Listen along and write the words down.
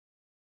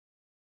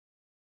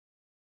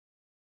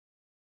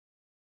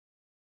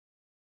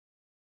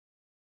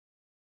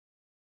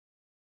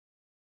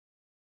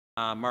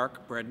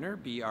Mark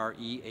Breadner,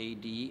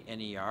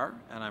 B-R-E-A-D-N-E-R,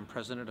 and I'm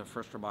president of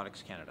First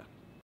Robotics Canada.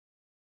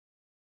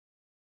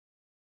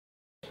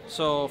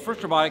 So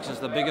First Robotics is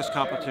the biggest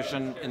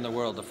competition in the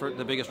world,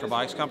 the biggest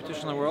robotics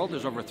competition in the world.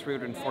 There's over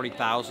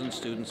 340,000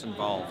 students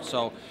involved.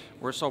 So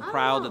we're so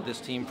proud that this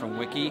team from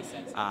Wiki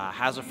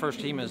has a first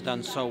team, has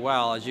done so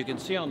well. As you can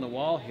see on the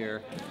wall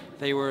here,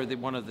 they were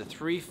one of the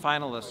 3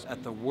 finalists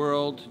at the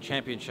World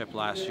Championship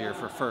last year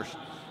for first.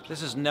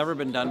 This has never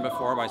been done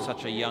before by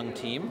such a young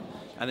team,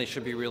 and they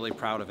should be really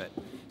proud of it.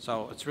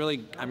 So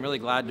I'm really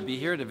glad to be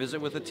here to visit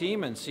with the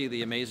team and see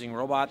the amazing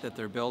robot that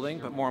they're building,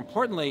 but more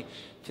importantly,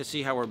 to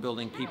see how we're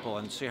building people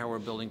and see how we're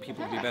building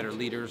people to be better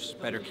leaders,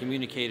 better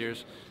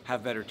communicators,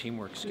 have better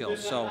teamwork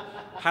skills. So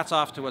hats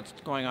off to what's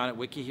going on at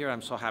Wiki here.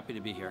 I'm so happy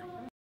to be here.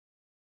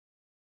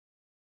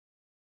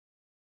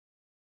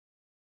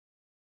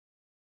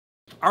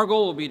 Our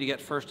goal will be to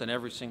get first in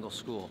every single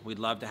school. We'd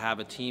love to have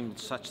a team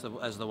such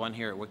as the one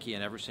here at Wiki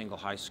in every single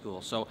high school.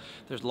 So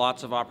there's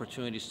lots of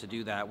opportunities to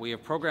do that. We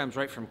have programs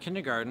right from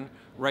kindergarten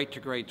right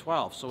to grade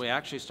 12. So we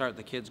actually start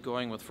the kids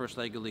going with First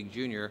Lego League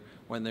Junior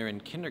when they're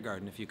in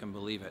kindergarten, if you can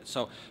believe it.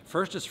 So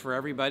first is for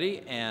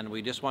everybody, and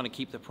we just want to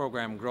keep the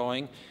program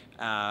growing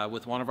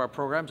with one of our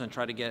programs and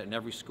try to get it in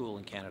every school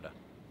in Canada.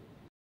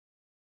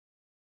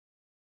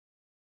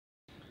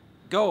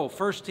 Go,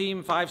 first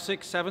team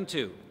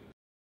 5672.